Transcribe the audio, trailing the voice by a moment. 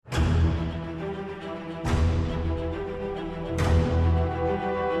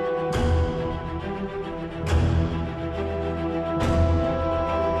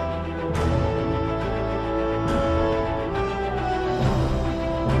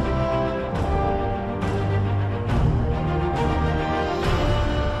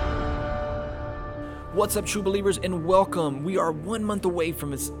What's up, true believers, and welcome. We are 1 month away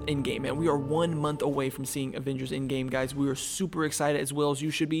from its Endgame, man. We are 1 month away from seeing Avengers Endgame, guys. We are super excited, as well as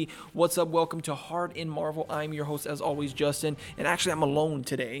you should be. What's up? Welcome to Hard in Marvel. I'm your host, as always, Justin, and actually, I'm alone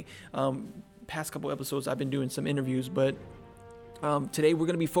today. Past couple episodes, I've been doing some interviews, but today we're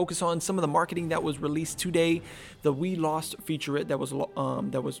going to be focused on some of the marketing that was released today. The We Lost featurette that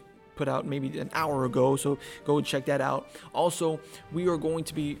was put out maybe an hour ago, so go and check that out. Also, we are going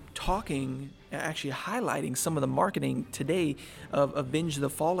to be actually highlighting some of the marketing today of Avenge the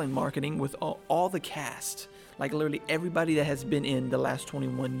Fallen marketing with all the cast, like literally everybody that has been in the last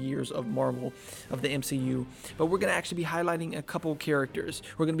 21 years of Marvel, of the MCU. But we're going to actually be highlighting a couple characters.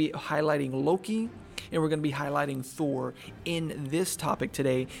 We're going to be highlighting Loki, and we're going to be highlighting Thor in this topic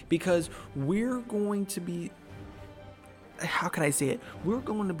today, because we're going to be, how can I say it? We're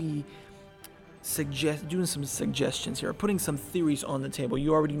going to be doing some suggestions here, putting some theories on the table.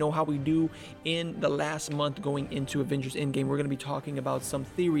 You already know how we do in the last month going into Avengers Endgame. We're going to be talking about some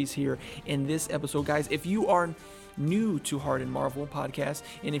theories here in this episode, guys. If you are new to Hard in Marvel podcast,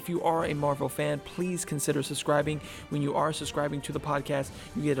 and if you are a Marvel fan, please consider subscribing. When you are subscribing to the podcast,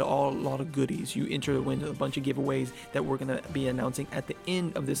 you get a lot of goodies. You enter to win a bunch of giveaways that we're going to be announcing at the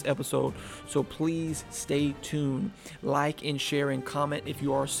end of this episode. So please stay tuned. Like and share and comment if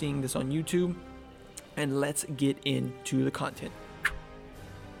you are seeing this on YouTube. And let's get into the content.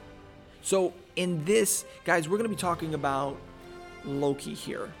 So in this, guys, we're going to be talking about Loki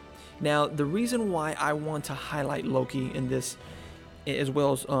here. Now, the reason why I want to highlight Loki in this, as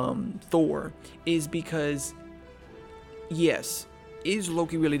well as Thor, is because, yes, is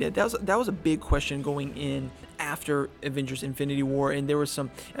Loki really dead? That was a big question going in after Avengers Infinity War. And there were so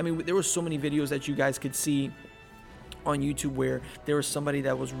many videos that you guys could see on YouTube where there was somebody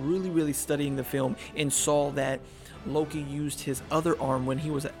that was really studying the film and saw that Loki used his other arm when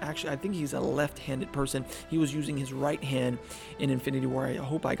he was actually, I think he's a left-handed person. He was using his right hand in Infinity War. I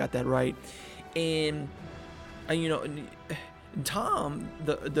hope I got that right. And Tom,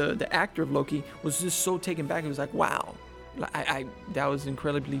 the actor of Loki, was just so taken back. He was like, wow, that was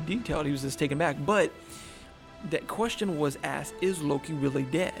incredibly detailed. He was just taken back. But that question was asked, is Loki really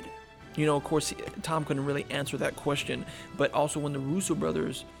dead? Of course, Tom couldn't really answer that question. But also when the Russo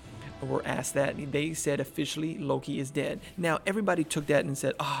brothers were asked that, they said officially Loki is dead. Now, everybody took that and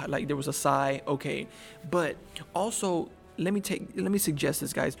said, like there was a sigh, okay. But also, let me suggest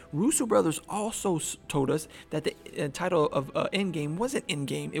this, guys. Russo brothers also told us that the title of Endgame wasn't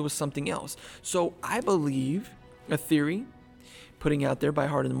Endgame, it was something else. So I believe a theory putting out there by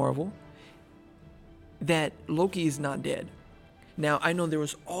Hard in Marvel that Loki is not dead. Now, I know there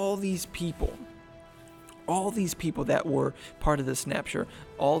was all these people that were part of the snapshot.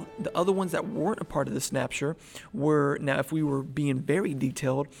 All the other ones that weren't a part of the snapshot were, now if we were being very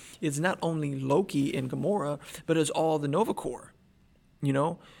detailed, it's not only Loki and Gamora, but it's all the Nova Corps.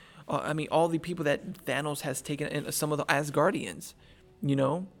 All the people that Thanos has taken, and some of the Asgardians,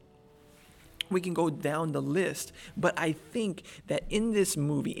 We can go down the list, but I think that in this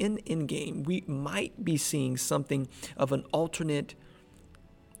movie, in Endgame, we might be seeing something of an alternate,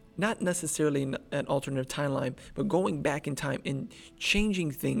 not necessarily an alternative timeline, but going back in time and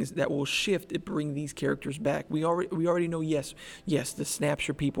changing things that will shift and bring these characters back. We already know, yes, the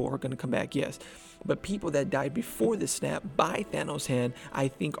snapshot people are going to come back, yes. But people that died before the snap by Thanos' hand, I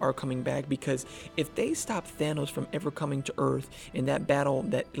think are coming back, because if they stop Thanos from ever coming to Earth in that battle,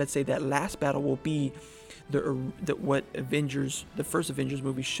 let's say that last battle will be what Avengers, the first Avengers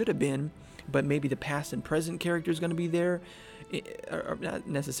movie should have been, but maybe the past and present character is going to be there, or not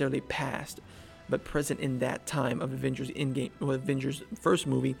necessarily past, but present in that time of Avengers Endgame, or Avengers first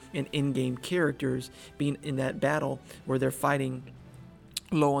movie, and Endgame characters being in that battle where they're fighting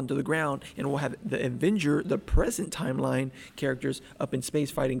low under the ground, and we'll have the present timeline characters up in space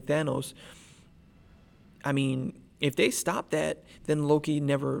fighting Thanos. I mean, if they stop that, then Loki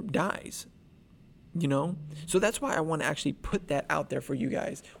never dies, So that's why I want to actually put that out there for you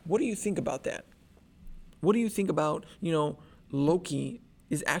guys. What do you think about that? What do you think about, Loki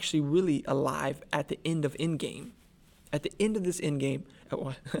is actually really alive at the end of Endgame? At the end of this Endgame,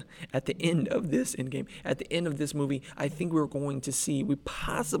 at the end of this movie, I think we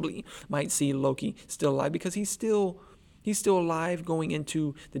possibly might see Loki still alive, because he's still alive going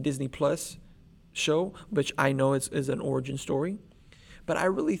into the Disney Plus show, which I know is an origin story. But I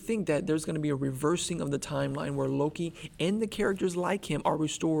really think that there's going to be a reversing of the timeline where Loki and the characters like him are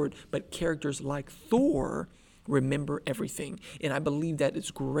restored, but characters like Thor remember everything. And I believe that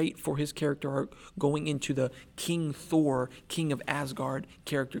it's great for his character arc going into the King Thor, King of Asgard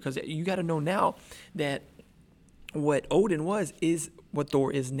character, because you got to know now that what Odin was is what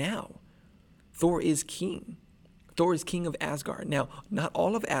Thor is now. Thor is king. Thor is king of Asgard. Now, not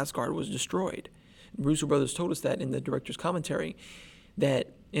all of Asgard was destroyed. Russo brothers told us that in the director's commentary,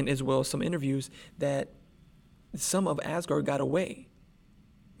 that, and as well as some interviews, that some of Asgard got away.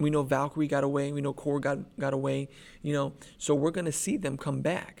 We know Valkyrie got away. We know Korg got away. So we're going to see them come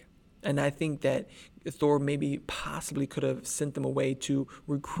back. And I think that Thor maybe possibly could have sent them away to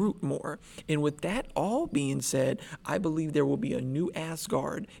recruit more. And with that all being said, I believe there will be a new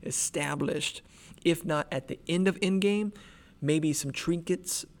Asgard established, if not at the end of Endgame, maybe some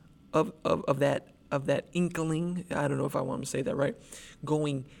trinkets of that inkling. I don't know if I want to say that right.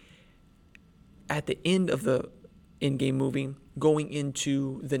 Going at the end of the Endgame movie, going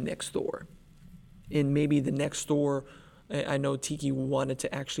into the next Thor. And maybe the next Thor, I know Tiki wanted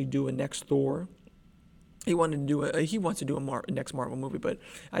to actually do a next Thor. He wants to do a next Marvel movie, but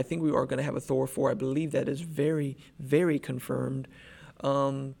I think we are going to have a Thor 4. I believe that is very, very confirmed.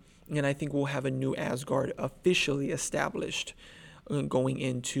 And I think we'll have a new Asgard officially established going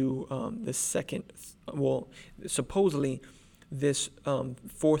into the second, supposedly this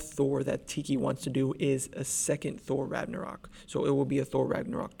fourth Thor that Tiki wants to do is a second Thor Ragnarok. So it will be a Thor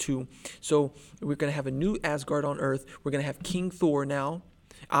Ragnarok 2. So we're going to have a new Asgard on Earth. We're going to have King Thor now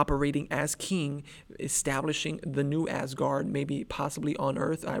operating as king, establishing the new Asgard, maybe possibly on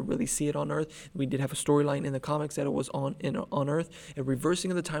Earth. I really see it on Earth. We did have a storyline in the comics that it was on Earth. A reversing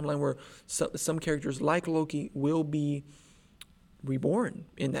of the timeline where some characters like Loki will be reborn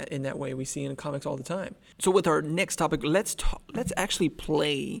in that way. We see in the comics all the time. So with our next topic, let's actually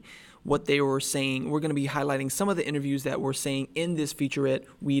play what they were saying. We're going to be highlighting some of the interviews that were saying in this featurette,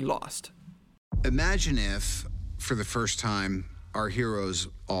 We Lost. Imagine if, for the first time, our heroes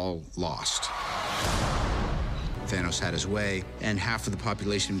all lost. Thanos had his way, and half of the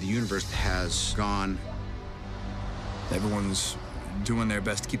population of the universe has gone. Everyone's doing their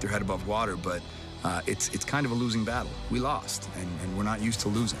best to keep their head above water, but it's kind of a losing battle. We lost, and we're not used to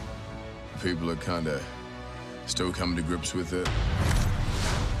losing. People are kind of still coming to grips with it.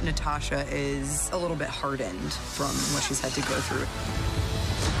 Natasha is a little bit hardened from what she's had to go through.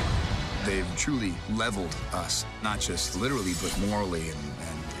 They've truly leveled us, not just literally, but morally and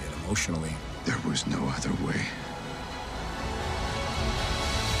emotionally. There was no other way.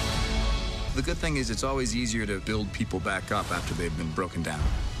 The good thing is it's always easier to build people back up after they've been broken down.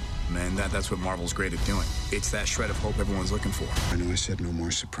 And that's what Marvel's great at doing. It's that shred of hope everyone's looking for. I know I said no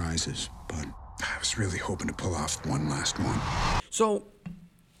more surprises, but I was really hoping to pull off one last one. So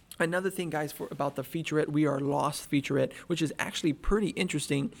another thing, guys, about the featurette, We Are Lost featurette, which is actually pretty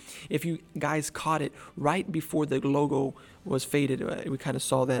interesting. If you guys caught it right before the logo was faded, we kind of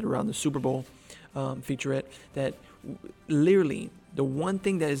saw that around the Super Bowl featurette, that literally the one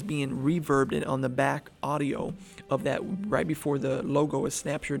thing that is being reverbed on the back audio of that right before the logo is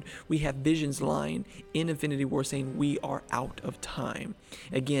snapshored, we have Vision's line in Infinity War saying, "We are out of time."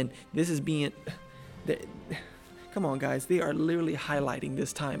 Again, this is being... Come on, guys. They are literally highlighting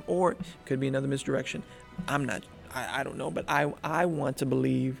this time. Or it could be another misdirection. I don't know. But I want to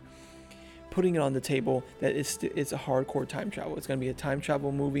believe, putting it on the table, that it's a hardcore time travel. It's going to be a time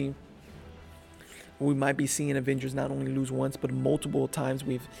travel movie. We might be seeing Avengers not only lose once, but multiple times.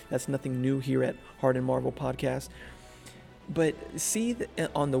 That's nothing new here at Hard and Marvel Podcast. But see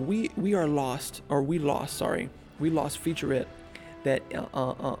on the We Lost featurette that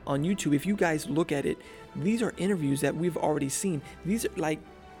on YouTube, if you guys look at it, these are interviews that we've already seen. These are like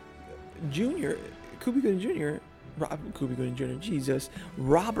Cuba Gooding Jr.,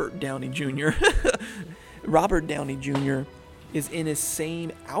 Robert Downey Jr. Robert Downey Jr. is in his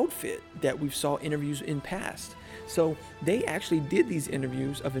same outfit that we've saw interviews in past. So they actually did these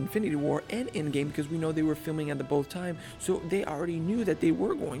interviews of Infinity War and Endgame because we know they were filming at the both time. So they already knew that they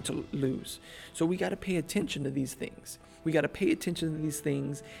were going to lose. So we got to pay attention to these things. We got to pay attention to these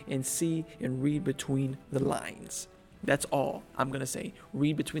things and see and read between the lines. That's all I'm going to say.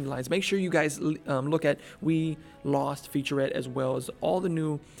 Read between the lines. Make sure you guys look at We Lost featurette as well as all the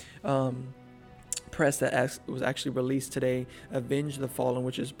new press that was actually released today. Avenge the Fallen,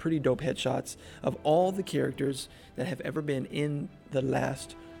 which is pretty dope headshots of all the characters that have ever been in the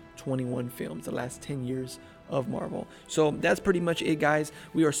last 21 films, the last 10 years of Marvel. So that's pretty much it, guys.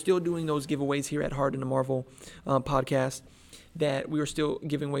 We are still doing those giveaways here at Hard in the Marvel podcast. That we are still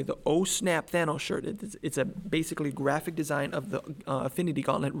giving away the Oh Snap Thanos shirt. It's a basically graphic design of the Infinity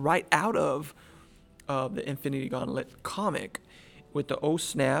Gauntlet right out of the Infinity Gauntlet comic with the Oh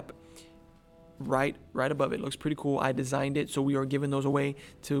Snap right above it. Looks pretty cool. I designed it, so we are giving those away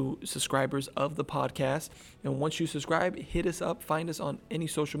to subscribers of the podcast. And once you subscribe, hit us up, find us on any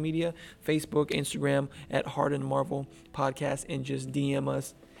social media, Facebook, Instagram at Hard and Marvel Podcast, and just DM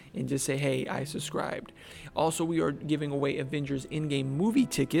us and just say, hey, I subscribed. Also, we are giving away Avengers in-game movie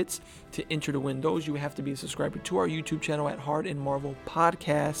tickets. To enter to win those, you have to be a subscriber to our YouTube channel at Hard and Marvel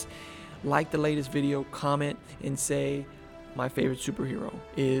Podcast. Like the latest video, comment, and say, my favorite superhero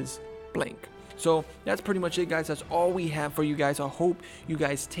is blank. So that's pretty much it, guys. That's all we have for you guys. I hope you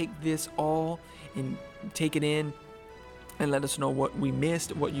guys take this all and take it in and let us know what we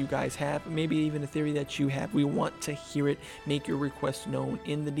missed, what you guys have, maybe even a theory that you have. We want to hear it. Make your request known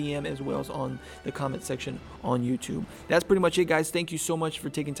in the DM as well as on the comment section on YouTube. That's pretty much it, guys. Thank you so much for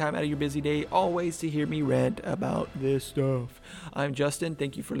taking time out of your busy day always to hear me rant about this stuff. I'm Justin.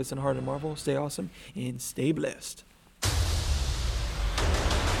 Thank you for listening to Hard and Marvel. Stay awesome and stay blessed.